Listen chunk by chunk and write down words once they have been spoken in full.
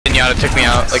god, it took me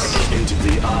out like into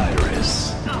the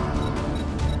iris.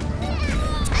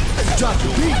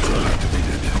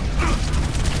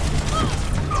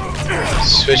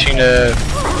 switching to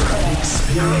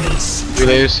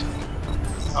relays.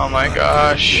 Oh my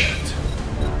gosh.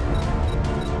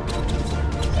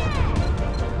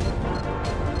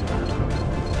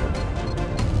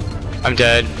 I'm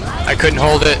dead. I couldn't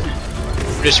hold it.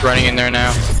 I'm just running in there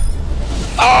now.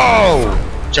 Oh!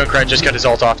 Junkrat just got his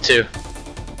ult off too.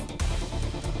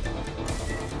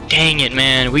 Dang it,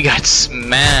 man. We got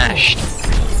smashed.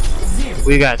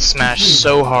 We got smashed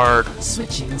so hard.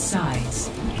 Switching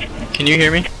sides. Can you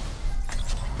hear me?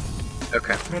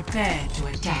 Okay. Prepare to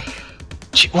attack.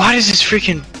 Gee, why does this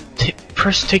freaking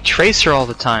person take Tracer all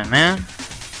the time, man?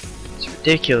 It's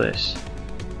ridiculous.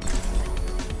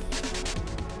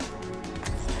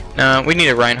 No, we need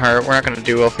a Reinhardt. We're not gonna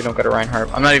do well if we don't got a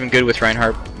Reinhardt. I'm not even good with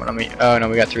Reinhardt. Oh no,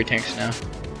 we got 3 tanks now.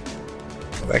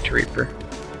 Go back to Reaper.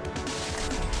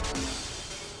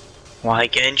 Why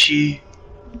Genji?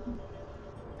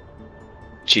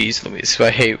 Jeez Louise,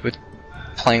 I hate with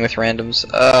playing with randoms.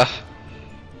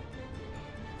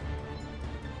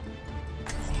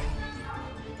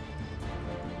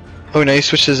 Oh, now he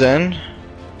switches in.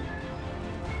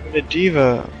 The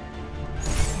diva.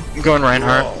 I'm going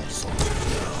Reinhardt.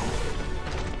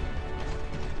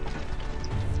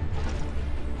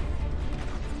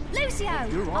 Lucio,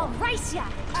 I'll race ya.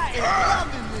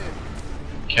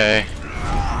 Okay.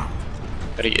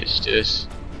 Gotta get used to this.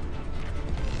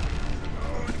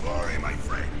 Don't worry, my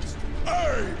friends.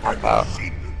 Hop out.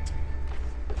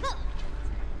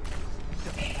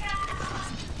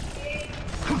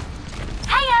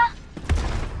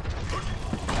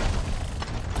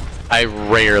 I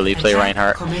rarely play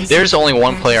Reinhardt. There's only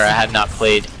one player I have not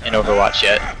played in Overwatch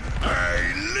yet.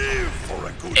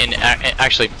 And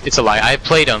actually, it's a lie. I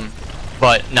played him,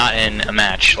 but not in a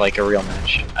match, like a real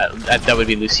match. That would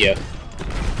be Lucio.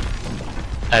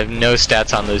 I have no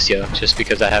stats on Lucio, just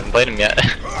because I haven't played him yet.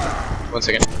 1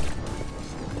 second.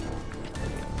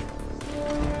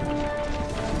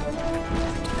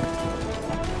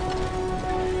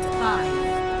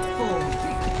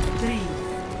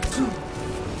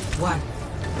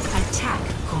 Attack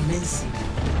commencing.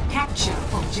 Capture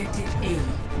objective A.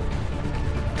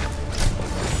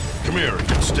 Come here and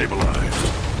get stabilized.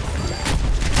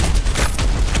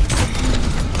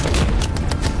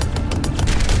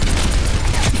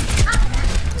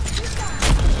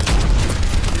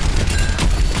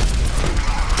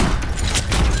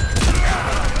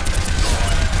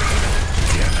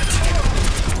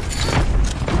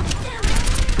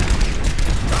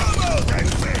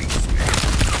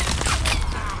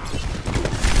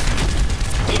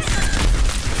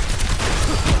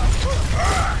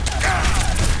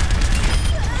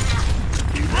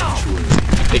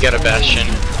 They got a bastion.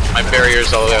 My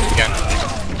barrier's all the way up again.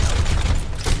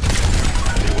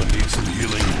 Anyone needs some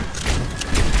healing?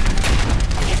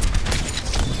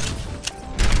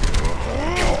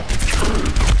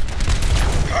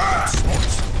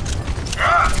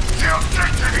 The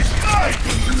objective is mine!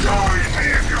 Join me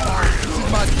if you will!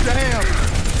 My damn!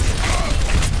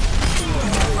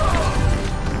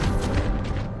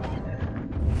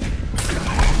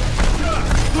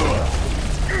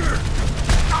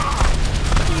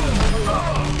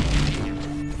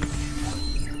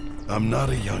 I'm not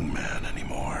a young man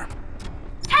anymore.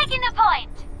 Taking the point.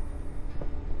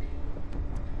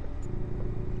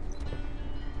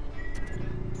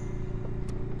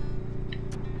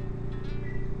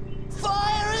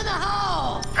 Fire in the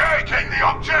hole! Taking the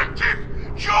objective!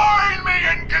 Join me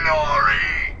in glory!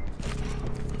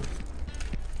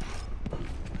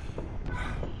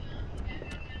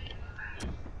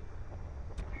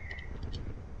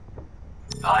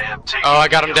 I am taking Oh, I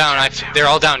got them down. They're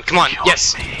all down. Come on.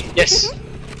 Yes. Yes.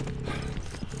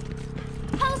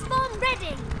 Pulse bomb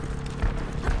ready.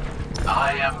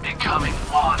 I am becoming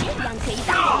one. Deserve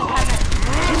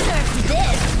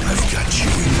this. I've got you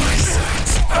in my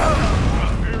sights.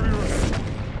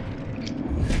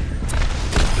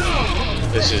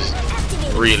 This is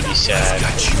really sad.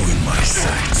 Got you in my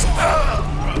sights.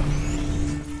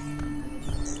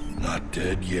 Not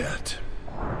dead yet.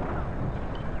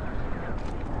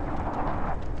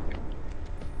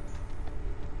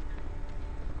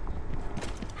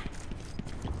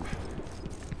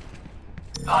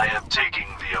 I am taking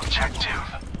the objective.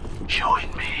 Join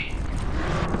me.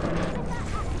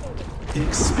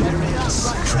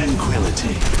 Experience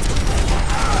tranquility.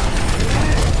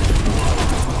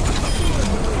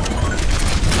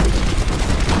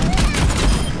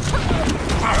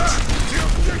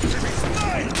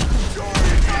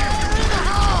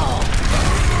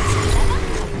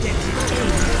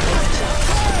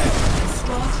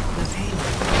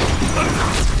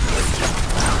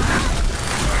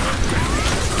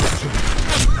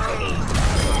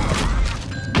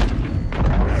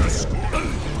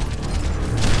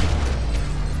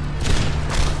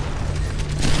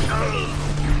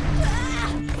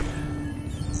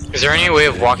 Is there any way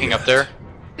of walking up there?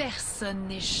 Personne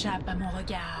n'échappe à mon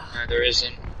regard. No, there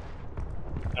isn't.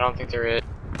 I don't think there is.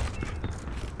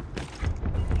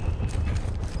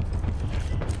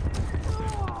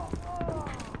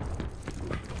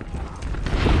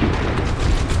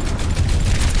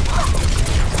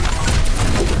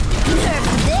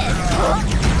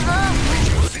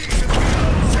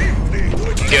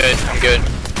 Good, I'm good.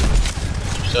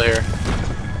 Still here.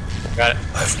 Got it.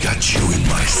 I've got you in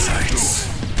my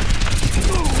sights.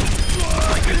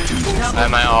 I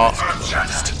have my ult.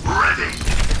 Just ready.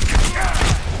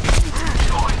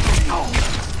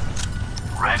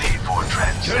 Ready for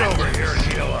transit. Get over here,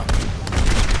 healer.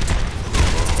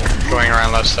 Going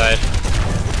around left side.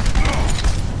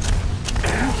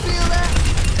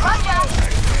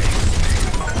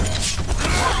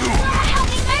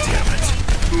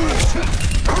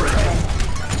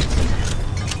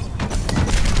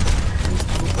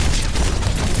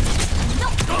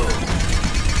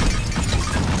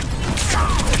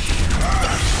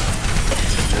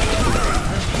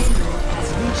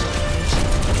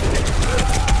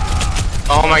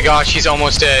 Oh my gosh, he's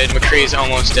almost dead. McCree's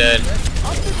almost dead.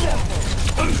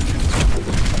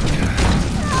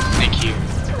 Thank you.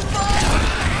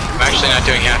 I'm actually not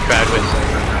doing half bad with.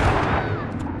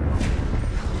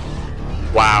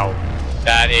 Wow.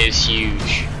 That is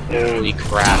huge. Holy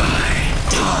crap.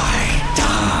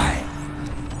 Die.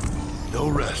 No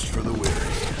rest for the weary.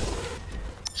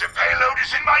 The payload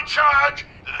is in my charge.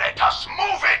 Let us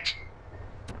move it.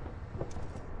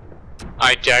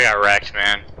 I got wrecked,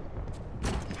 man.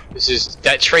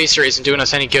 That Tracer isn't doing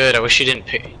us any good. I wish he didn't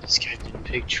pick. This guy didn't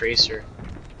pick Tracer.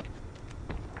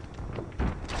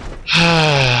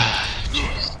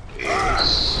 Jeez.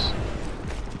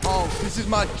 Oh, this is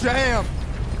my jam.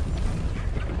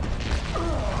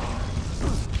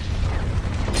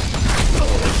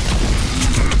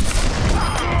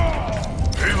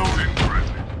 Payload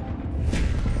encrypted.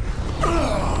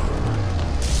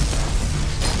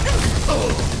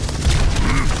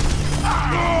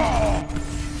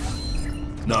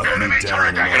 Knock me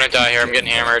down. I'm gonna die here. I'm getting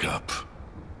hammered. Up.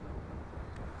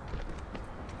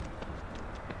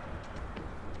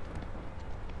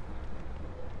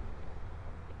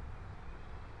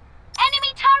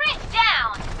 Enemy turret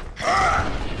down.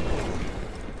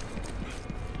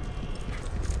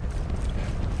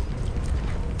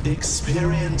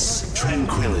 Experience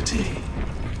tranquility.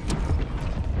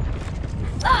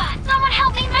 Someone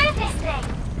help me move this thing.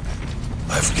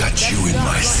 I've got you in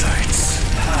my sights.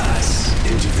 Pass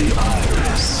into the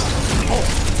iris.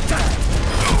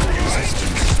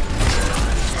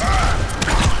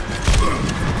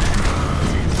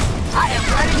 I am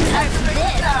ready to take this.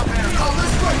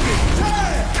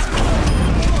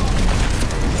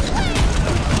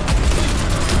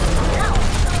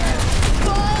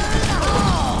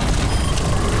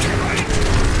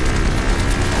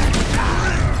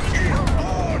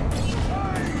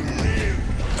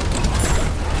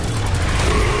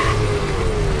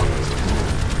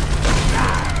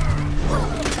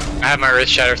 I have my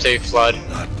wrist shatter save flood.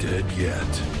 Not dead yet.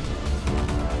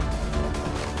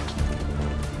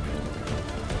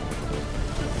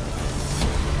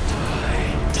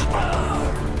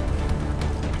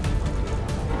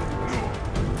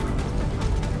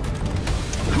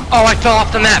 Oh, I fell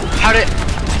off the map. How did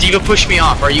D.Va push me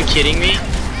off? Are you kidding me?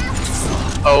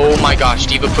 Oh my gosh,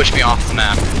 D.Va pushed me off the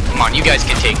map. Come on, you guys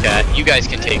can take that. You guys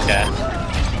can take that.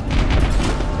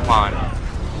 Come on.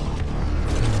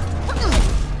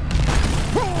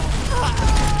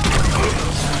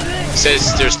 It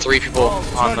says there's 3 people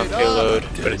on the payload,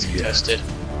 but it's contested.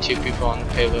 2 people on the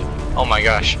payload. Oh my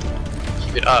gosh.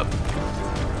 Keep it up.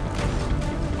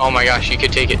 Oh my gosh, you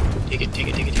could take it. Take it, take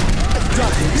it, take it, take it.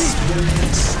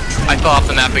 I fell off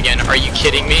the map again. Are you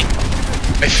kidding me?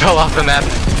 I fell off the map.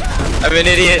 I'm an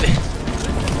idiot.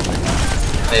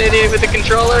 An idiot with the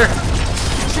controller.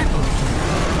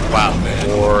 Wow,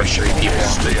 3 people.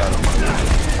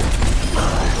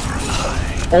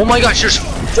 Oh my gosh, there's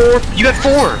 4. You got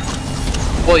 4.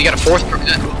 Well, you got a 4th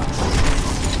person.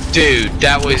 Dude,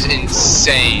 that was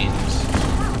insane.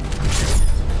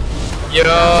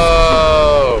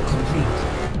 Yo.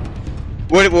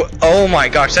 What? Oh my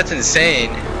gosh, that's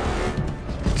insane.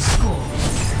 Score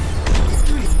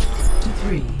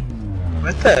 3-3.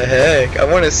 What the heck? I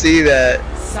want to see that.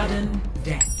 Sudden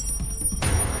death.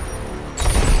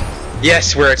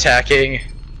 Yes, we're attacking.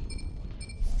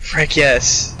 Frick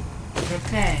yes.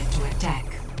 Prepare to attack.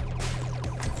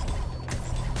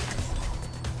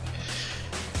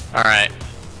 Alright.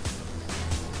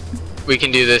 We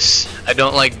can do this. I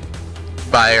don't like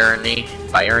Bayerny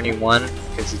 1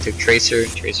 because he took Tracer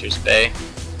and Tracer's Bay.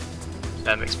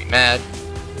 That makes me mad.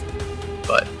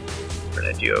 but we're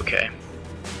gonna do okay.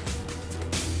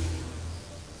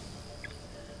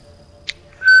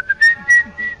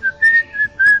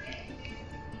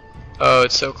 Oh,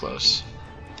 it's so close.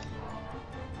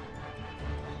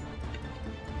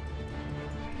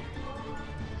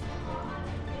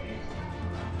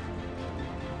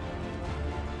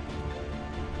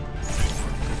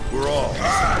 We're all.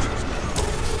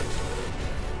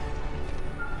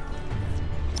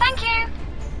 Thank you.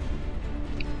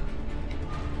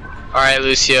 Alright,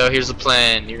 Lucio, here's the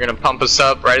plan. You're gonna pump us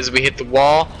up right as we hit the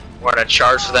wall. We're gonna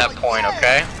charge to that point,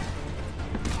 okay?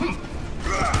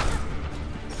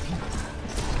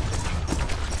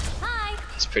 Hi.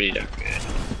 It's pretty damn good.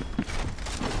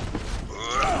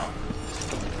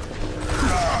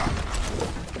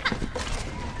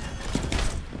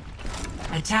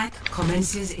 Attack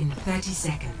commences in 30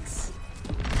 seconds.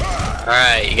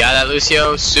 Alright, you got that,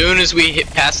 Lucio? As soon as we hit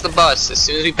past the bus,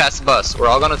 we're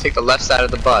all gonna take the left side of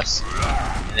the bus.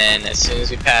 And then as soon as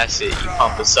we pass it, you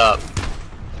pump us up.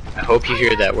 I hope you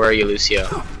hear that. Where are you,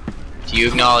 Lucio? Do you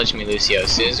acknowledge me, Lucio?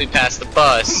 As soon as we pass the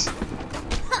bus,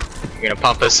 you're gonna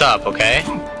pump us up, okay?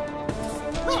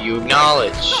 Do you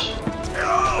acknowledge?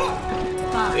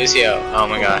 Lucio, oh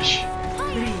my gosh.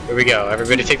 Here we go.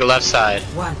 Everybody take the left side.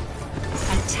 1.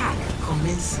 Attack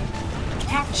commencing.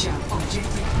 Capture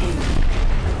objective A.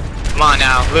 Come on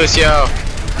now, Lucio.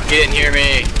 You didn't hear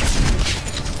me.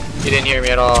 You didn't hear me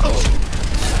at all.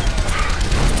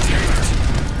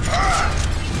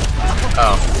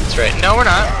 Oh, that's right. No, we're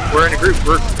not. We're in a group.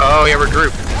 Oh yeah, we're a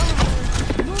group.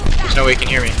 There's no way you can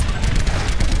hear me.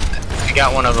 I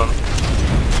got one of them.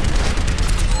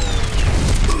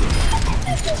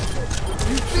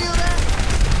 You feel that?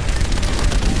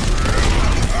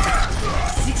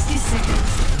 60 seconds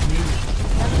remaining.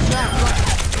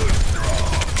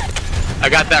 I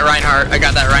got that Reinhardt.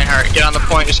 Get on the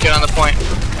point. Just get on the point.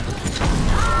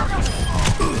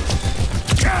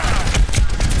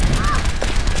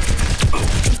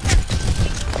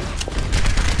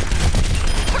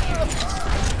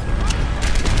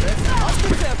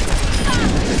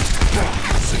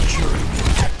 Securing the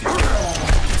objective.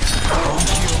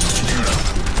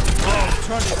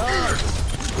 Turn it on.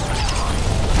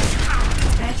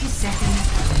 30 seconds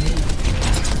remaining.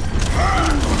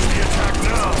 The attack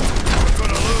now. We're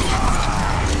gonna lose.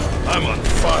 I'm on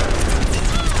fire.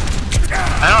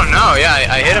 I don't know. Yeah,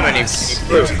 I hit him and he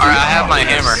flew. Alright, I have my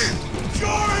hammer.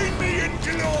 Join me in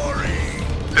glory.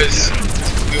 Cause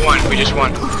we won. We just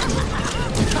won.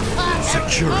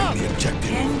 Securing the objective.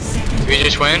 10 seconds. Did we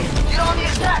just win?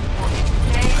 I've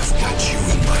got you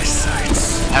in my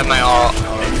sights. I have my all.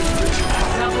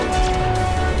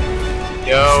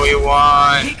 Yo, we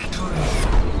won.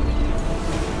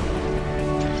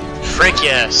 Frick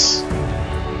yes.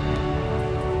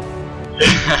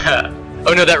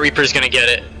 Oh no, that Reaper's gonna get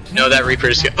it. No, that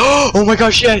Reaper's gonna. Oh my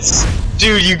gosh, yes!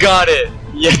 Dude, you got it!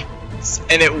 Yes!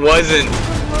 And it wasn't.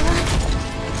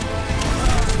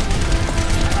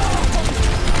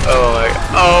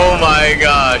 Oh my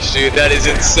gosh, dude, that is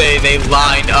insane. They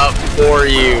lined up for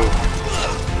you.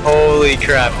 Holy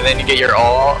crap, and then you get your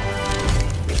all.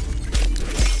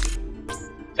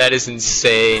 That is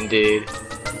insane, dude.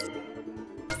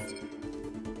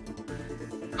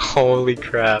 Holy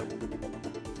crap.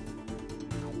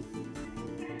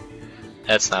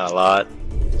 That's not a lot.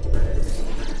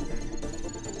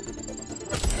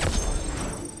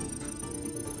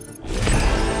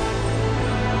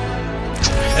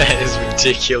 That is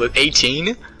ridiculous.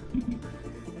 18?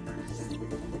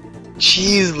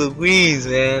 Jeez Louise,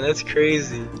 man, that's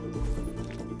crazy.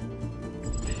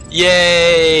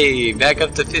 Yay! Back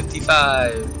up to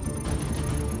 55.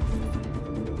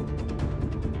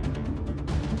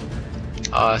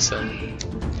 Awesome.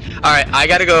 Alright, I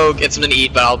gotta go get something to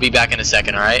eat, but I'll be back in a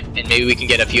second, alright? And maybe we can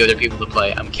get a few other people to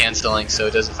play. I'm canceling, so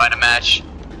it doesn't find a match.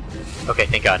 Okay,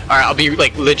 thank God. Alright, I'll be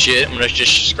like legit. I'm gonna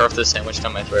just scarf the sandwich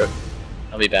down my throat.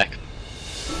 I'll be back.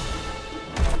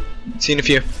 See you in a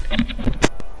few.